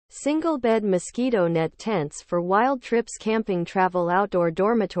Single bed mosquito net tents for wild trips, camping, travel, outdoor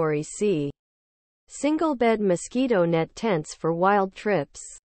dormitory. C. Single bed mosquito net tents for wild trips,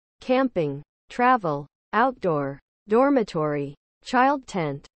 camping, travel, outdoor dormitory. Child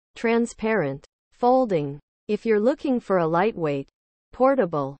tent. Transparent. Folding. If you're looking for a lightweight,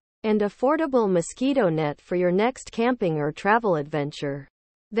 portable, and affordable mosquito net for your next camping or travel adventure,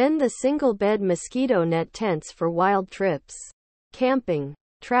 then the single bed mosquito net tents for wild trips, camping,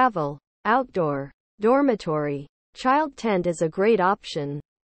 travel, outdoor, dormitory, child tent is a great option.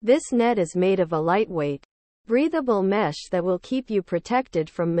 This net is made of a lightweight, breathable mesh that will keep you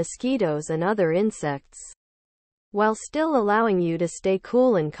protected from mosquitoes and other insects, while still allowing you to stay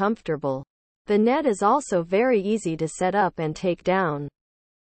cool and comfortable. The net is also very easy to set up and take down,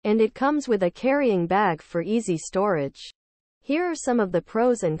 and it comes with a carrying bag for easy storage. Here are some of the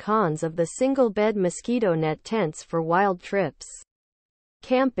pros and cons of the single bed mosquito net tents for wild trips,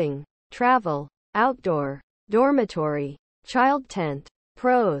 camping, travel, outdoor, dormitory, child tent.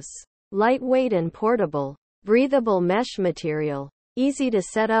 Pros. Lightweight and portable. Breathable mesh material. Easy to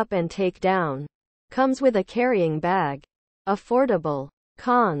set up and take down. Comes with a carrying bag. Affordable.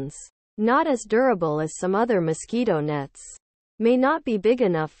 Cons. Not as durable as some other mosquito nets. May not be big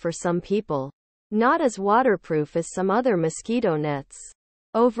enough for some people. Not as waterproof as some other mosquito nets.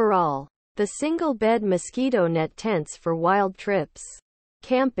 Overall, the single bed mosquito net tents for wild trips,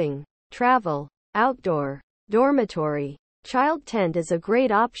 camping, travel, outdoor, dormitory, child tent is a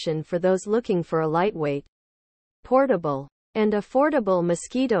great option for those looking for a lightweight, portable, and affordable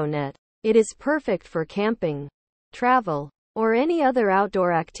mosquito net. It is perfect for camping, travel, or any other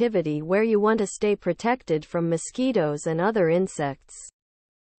outdoor activity where you want to stay protected from mosquitoes and other insects.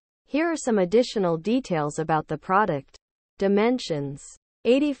 Here are some additional details about the product. Dimensions: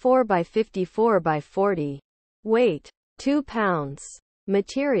 84 by 54 by 40. Weight: 2 pounds.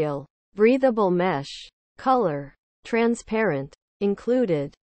 Material: breathable mesh. Color: transparent.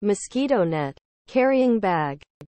 Included: mosquito net, carrying bag.